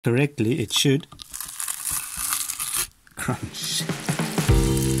correctly, it should crunch.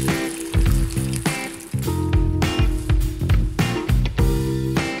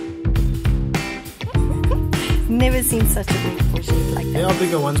 Never seen such a big courgette like that. There are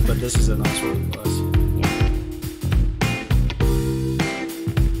bigger ones, but this is a nice one for us. Yeah.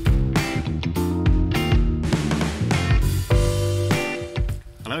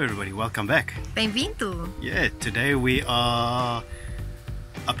 Hello everybody, welcome back. Bem-vindo! Yeah, today we are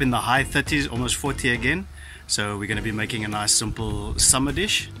up in the high 30s, almost 40 again. So we're going to be making a nice simple summer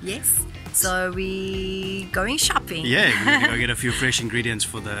dish. Yes, so we going shopping. Yeah, we're going to go get a few fresh ingredients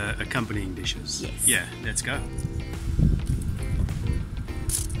for the accompanying dishes. Yes. Yeah, let's go.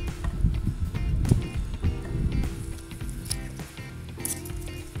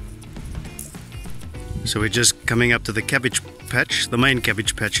 So we're just coming up to the cabbage patch, the main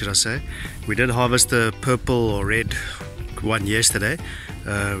cabbage patch should I say. We did harvest the purple or red one yesterday.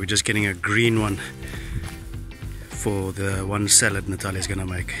 We're just getting a green one for the one salad Natalia's gonna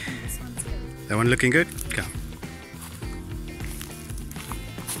make. That one looking good? Come.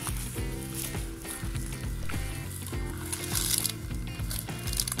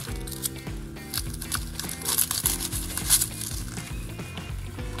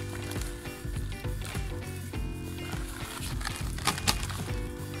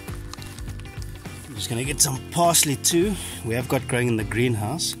 Just gonna get some parsley too. We have got growing in the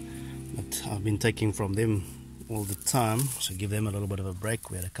greenhouse, but I've been taking from them all the time, so give them a little bit of a break.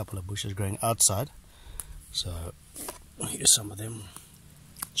 We had a couple of bushes growing outside, so here's some of them.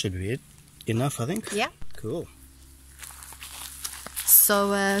 Should be enough, I think. Yeah. Cool.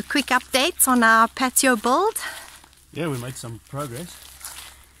 So quick updates on our patio build. Yeah, we made some progress.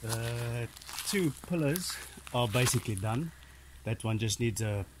 2 pillars are basically done. That one just needs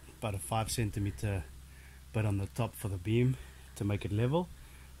about a 5 centimeter bit on the top for the beam to make it level.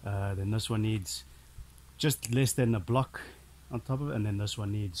 Then this one needs just less than a block on top of it, and then this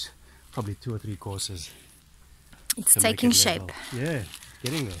one needs probably 2 or 3 courses. It's taking shape. Yeah,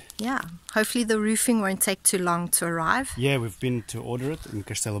 getting there. Yeah, hopefully the roofing won't take too long to arrive. Yeah, we've been to order it in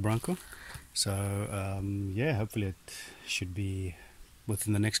Castelo Branco, so yeah, hopefully it should be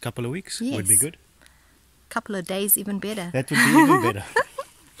within the next couple of weeks. Yes. Would be good. Couple of days, even better. That would be even better.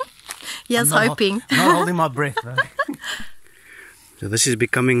 Yes, hoping. I'm not holding my breath though. So this is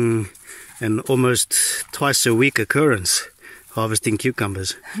becoming an almost twice a week occurrence, harvesting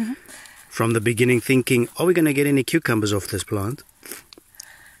cucumbers. From the beginning thinking, are we going to get any cucumbers off this plant?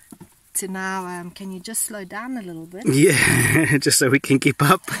 To now, can you just slow down a little bit? Yeah, just so we can keep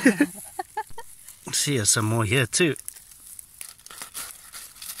up. See, there's some more here too.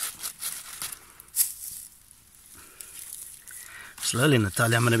 Slowly,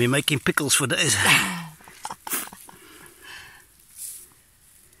 Natalia, I'm going to be making pickles for days.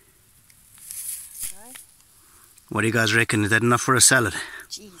 What do you guys reckon? Is that enough for a salad?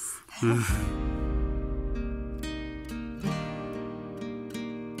 Jeez.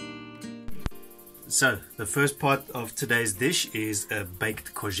 So, the first part of today's dish is a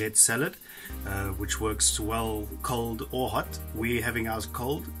baked courgette salad, which works well cold or hot. We're having ours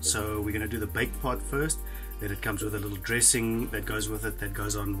cold, so we're going to do the baked part first. Then it comes with a little dressing that goes with it, that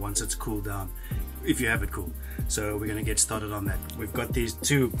goes on once it's cooled down, if you have it cool. So we're going to get started on that. We've got these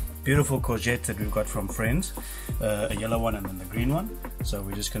 2 beautiful courgettes that we've got from friends, a yellow one and then the green one. So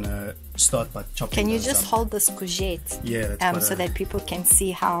we're just going to start by chopping. Can you just hold this courgette? Yeah, that's so that people can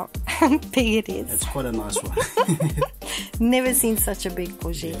see how big it is. It's quite a nice one. Never seen such a big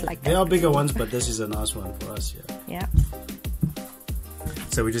courgette like that. There are bigger ones, but this is a nice one for us. Yeah.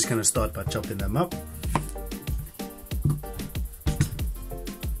 So we're just going to start by chopping them up.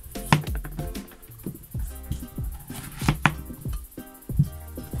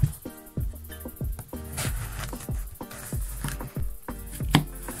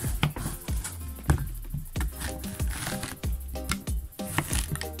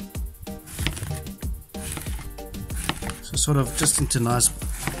 So sort of just into nice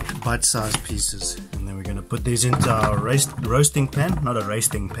bite-sized pieces, and then we're going to put these into our roasting pan, not a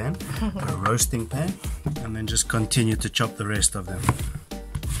roasting pan, a roasting pan, and then just continue to chop the rest of them.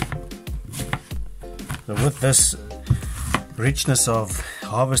 So with this richness of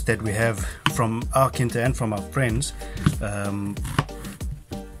harvest that we have from our quinta and from our friends,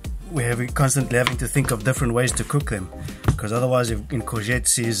 we're constantly having to think of different ways to cook them, because otherwise in courgette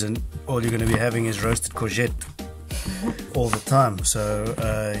season all you're going to be having is roasted courgette all the time. So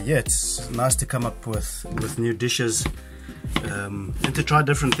yeah, it's nice to come up with new dishes and to try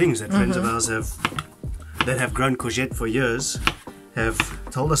different things that friends of ours that have grown courgette for years have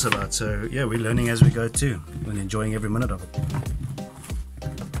told us about. So yeah, we're learning as we go too and enjoying every minute of it.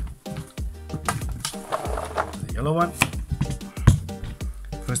 yellow one.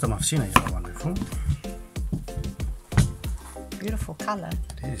 First time I've seen a yellow one before. Beautiful color.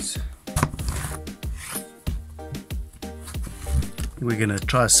 It is. We're gonna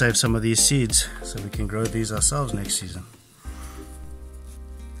try to save some of these seeds so we can grow these ourselves next season.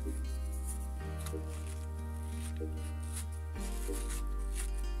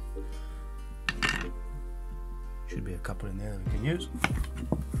 Should be a couple in there that we can use.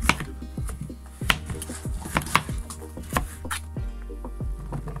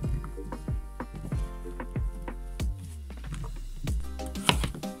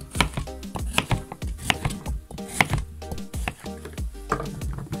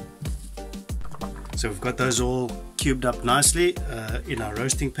 So we've got those all cubed up nicely in our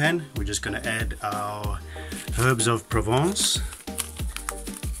roasting pan. We're just going to add our herbs of Provence.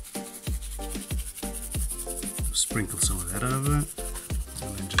 Sprinkle some of that over and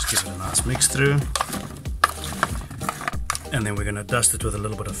then just give it a nice mix through. And then we're going to dust it with a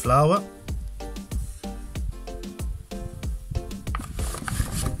little bit of flour.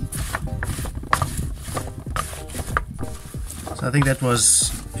 So I think that was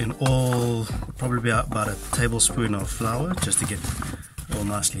in all probably about a tablespoon of flour just to get all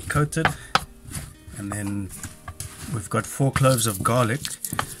nicely coated. And then we've got 4 cloves of garlic,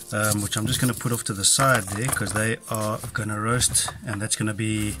 which I'm just going to put off to the side there because they are going to roast, and that's going to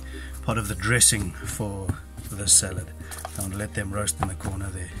be part of the dressing for this salad. I'm going to let them roast in the corner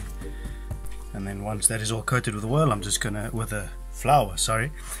there. And then once that is all coated with oil, I'm just going to, with the flour,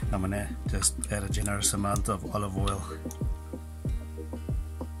 sorry, I'm going to just add a generous amount of olive oil.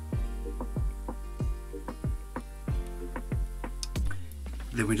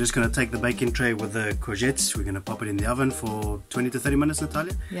 Then we're just going to take the baking tray with the courgettes. We're going to pop it in the oven for 20 to 30 minutes,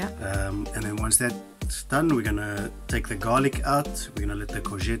 Natalia. Yeah. And then once that's done, we're going to take the garlic out. We're going to let the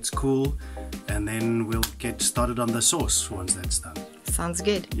courgettes cool, and then we'll get started on the sauce once that's done. Sounds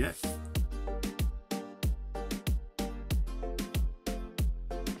good. Yeah.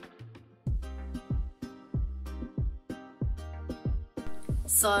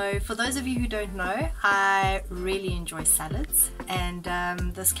 So for those of you who don't know, I really enjoy salads, and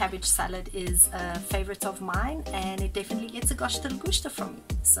this cabbage salad is a favorite of mine, and it definitely gets a gosh till gusta from me.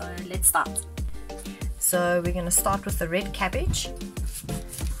 So let's start. So we're going to start with the red cabbage.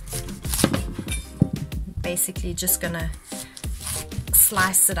 Basically just going to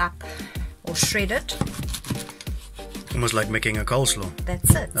slice it up or shred it. Almost like making a coleslaw.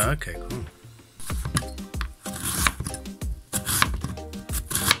 That's it. Oh, okay, cool.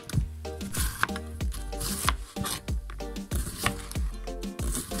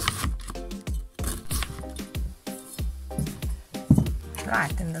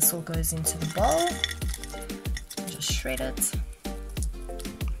 Right, then this all goes into the bowl. Just shred it.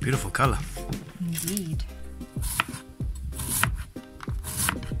 Beautiful color. Indeed.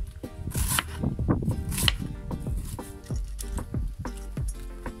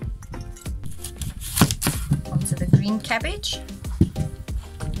 Onto the green cabbage.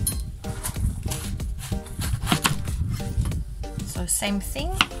 So same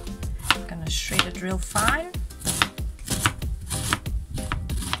thing. I'm gonna shred it real fine.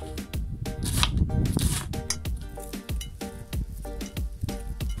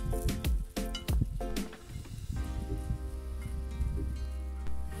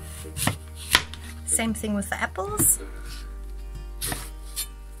 Same thing with the apples.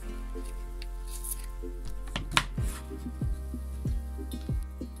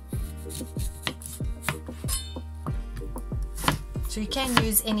 So you can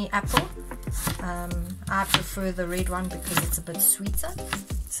use any apple. I prefer the red one because it's a bit sweeter.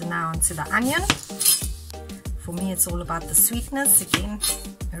 So now onto the onion. For me it's all about the sweetness. Again,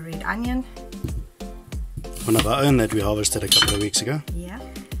 a red onion. One of our own that we harvested a couple of weeks ago. Yeah.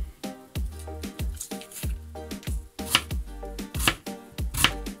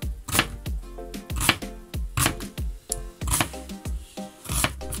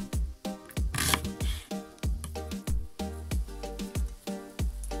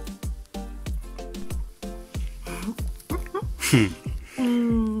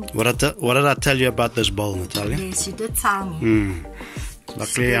 What did I tell you about this bowl, Natalia? Yes, you did tell me.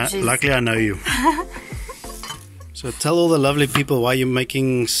 Luckily I know you. So tell all the lovely people why you're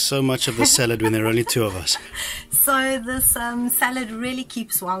making so much of the salad when there are only 2 of us. So this salad really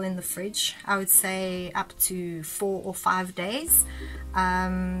keeps well in the fridge. I would say up to 4 or 5 days.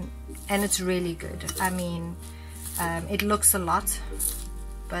 And it's really good. I mean, it looks a lot.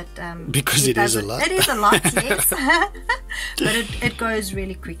 But because it is a lot. It is a lot, yes. But it goes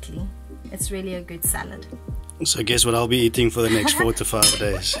really quickly. It's really a good salad. So guess what I'll be eating for the next 4 to 5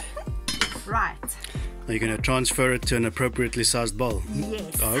 days. Right. Are you going to transfer it to an appropriately sized bowl?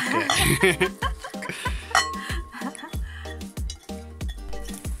 Yes. Okay.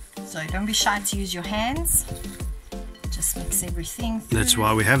 So don't be shy to use your hands. Just mix everything through. That's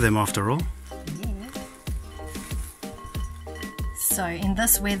why we have them after all. Yeah. So in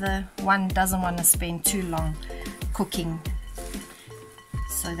this weather, one doesn't want to spend too long cooking.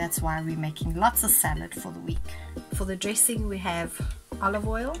 So that's why we're making lots of salad for the week. For the dressing, we have olive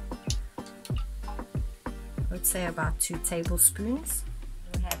oil. I would say about 2 tablespoons.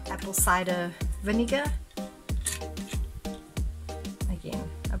 We have apple cider vinegar. Again,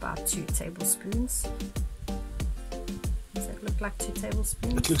 about 2 tablespoons. Does that look like 2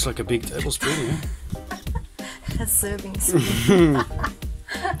 tablespoons? It looks like a big tablespoon, yeah? A serving spoon.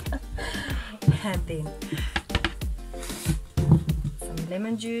 And then some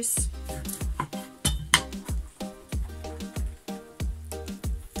lemon juice.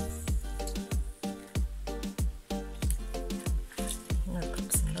 No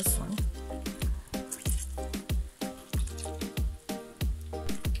cups in this one.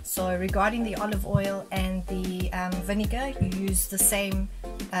 So regarding the olive oil and the vinegar, you use the same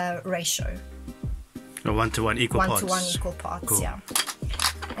ratio. 1-to-1 equal parts. 1-to-1 equal parts, cool. Yeah.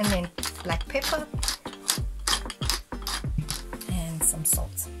 And then black pepper and some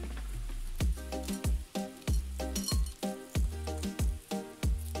salt.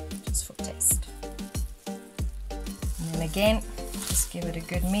 Just for taste. And then again, just give it a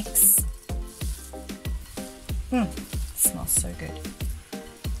good mix. Smells so good.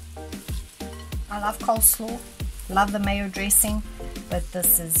 I love coleslaw, love the mayo dressing, but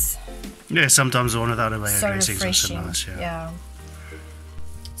this is Yeah, sometimes one without a mayo so dressing is also refreshing. nice, Yeah.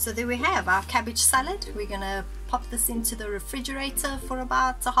 So there we have our cabbage salad. We're gonna pop this into the refrigerator for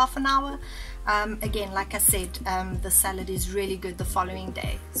about a half an hour. Again, like I said, the salad is really good the following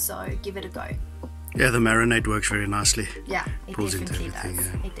day, so give it a go. Yeah, the marinade works very nicely. Yeah, it Pulls into definitely everything, does.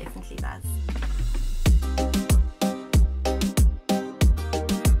 yeah. It definitely does.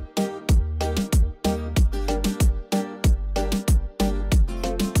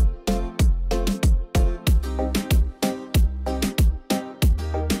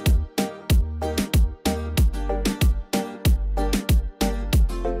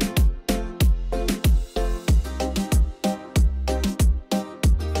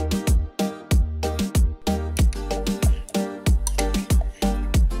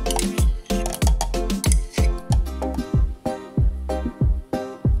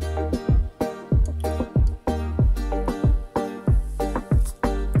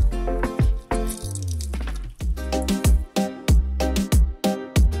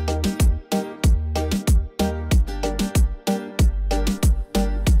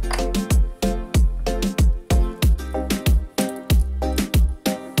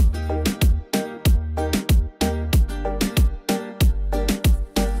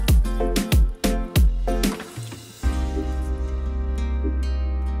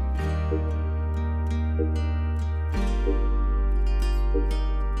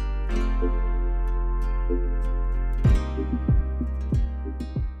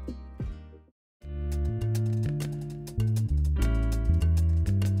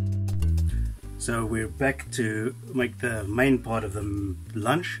 So we're back to make the main part of the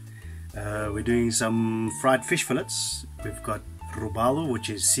lunch. We're doing some fried fish fillets. We've got robalo, which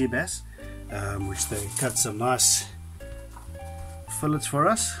is sea bass, which they cut some nice fillets for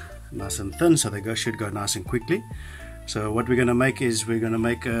us, nice and thin, so they should go nice and quickly. So what we're going to make is we're going to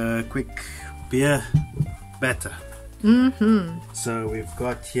make a quick beer batter. So we've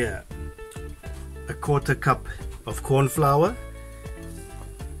got here a 1/4 cup of corn flour,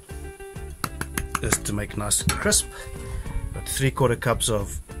 just to make nice and crisp. Got 3/4 cups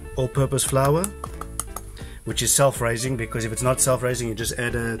of all-purpose flour, which is self-raising, because if it's not self-raising, you just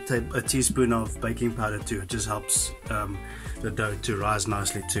add a teaspoon of baking powder to it. Just helps the dough to rise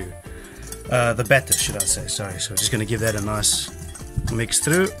nicely too. The batter, should I say, sorry. So we're just going to give that a nice mix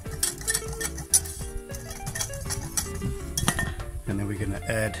through. And then we're going to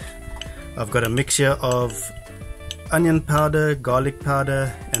add, I've got a mixture of onion powder, garlic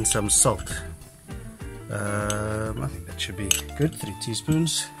powder and some salt. I think that should be good, 3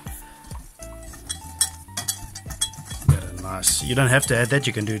 teaspoons. Nice. You don't have to add that,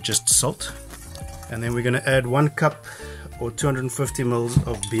 you can do just salt. And then we're going to add 1 cup or 250 ml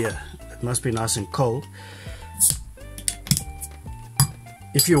of beer. It must be nice and cold.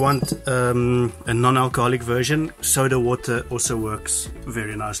 If you want a non-alcoholic version, soda water also works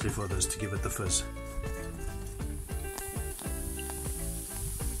very nicely for this to give it the fizz.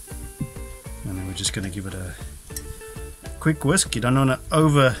 And then we're just going to give it a quick whisk. You don't want to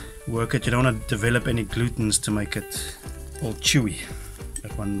over work it. You don't want to develop any glutens to make it all chewy.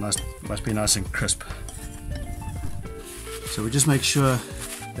 That one must be nice and crisp. So we just make sure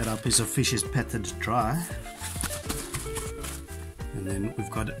that our piece of fish is patted dry. And then we've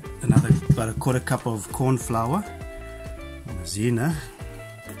got about a quarter cup of corn flour, maizena,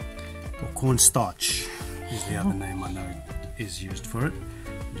 or corn starch is the other name I know is used for it.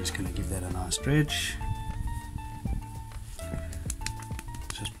 I'm just going to give that a nice dredge.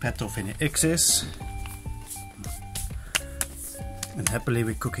 Just pat off any excess. And happily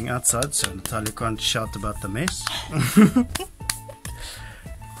we're cooking outside, so Natalia can't shout about the mess.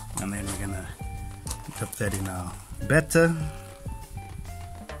 And then we're going to dip that in our batter.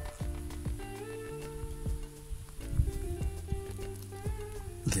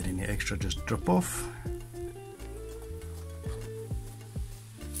 Let any extra just drip off.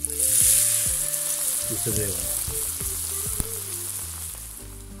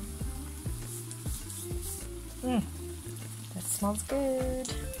 That smells good.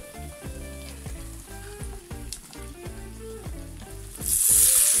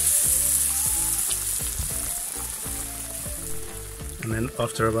 And then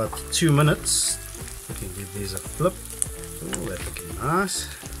after about 2 minutes, we can give these a flip. Oh, that's looking nice.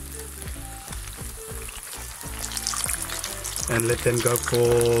 And let them go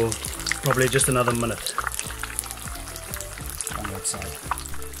for probably just another minute on that side.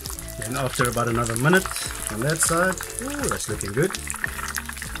 Then after about another minute on that side, oh, that's looking good.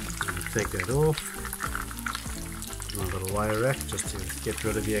 Take that off. A little wire rack just to get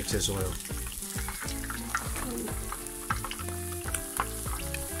rid of the excess oil.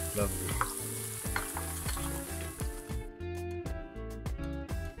 Lovely.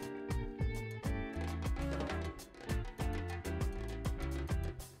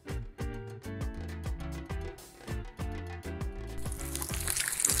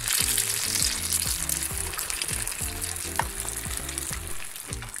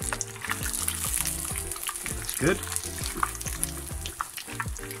 Good.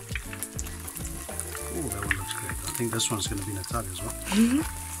 Oh, that one looks great. I think this one's going to be Natalia as well.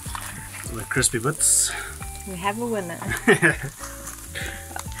 The crispy bits. We have a winner.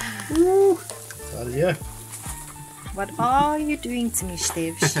 Ooh, Natalia. What are you doing to me,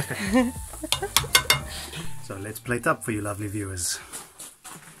 Steve? So let's plate up for you lovely viewers.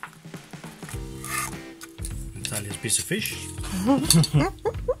 Natalia's piece of fish.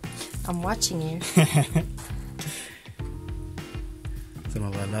 I'm watching you. Some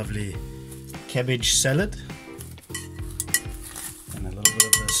of our lovely cabbage salad and a little bit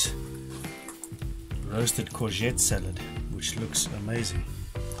of this roasted courgette salad, which looks amazing.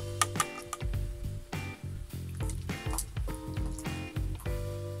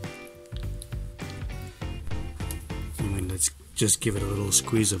 And then let's just give it a little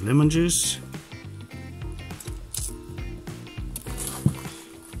squeeze of lemon juice.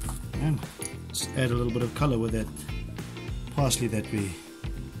 And just add a little bit of color with that parsley that we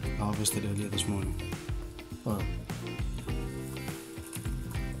harvested earlier this morning. Oh.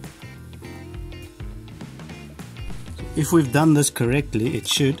 If we've done this correctly, it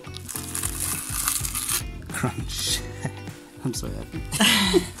should crunch. I'm so happy.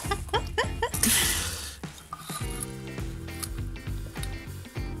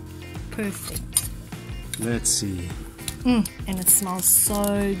 Perfect. Let's see. And it smells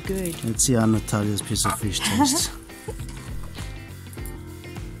so good. Let's see how Natalia's piece of fish tastes.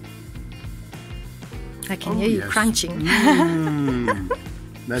 I can hear you crunching.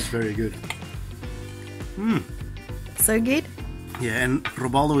 That's very good. So good? Yeah, and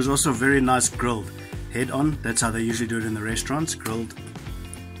robalo is also very nice grilled. Head on, that's how they usually do it in the restaurants, grilled.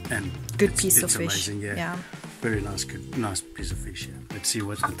 And good piece of fish. It's amazing, yeah. Very nice, good, nice piece of fish, yeah. Let's see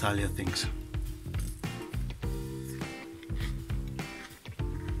what Natalia thinks.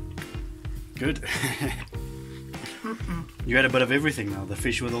 Good. You had a bit of everything now, the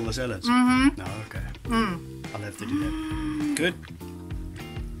fish with all the salads? No, okay. I'll have to do that. Good.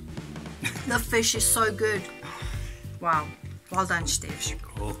 The fish is so good. Wow. Well done, Steve.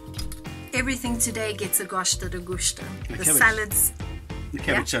 Cool. Everything today gets a gosh to the gusto. The cabbage. salads. The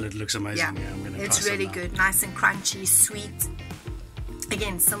cabbage salad looks amazing. Yeah, I'm gonna it's try really some good. Nice and crunchy, sweet.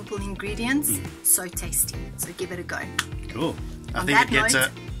 Again, simple ingredients, so tasty. So give it a go. Cool. On that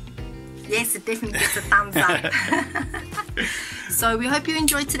note, yes, it definitely gets a thumbs up. So we hope you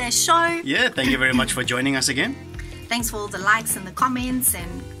enjoyed today's show. Yeah, thank you very much for joining us again. Thanks for all the likes and the comments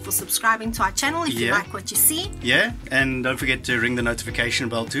and for subscribing to our channel if you like what you see. Yeah, and don't forget to ring the notification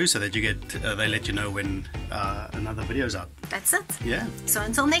bell too so that you get they let you know when another video's out. That's it. Yeah. So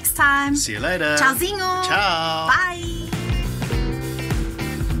until next time. See you later. Tchauzinho. Ciao. Bye.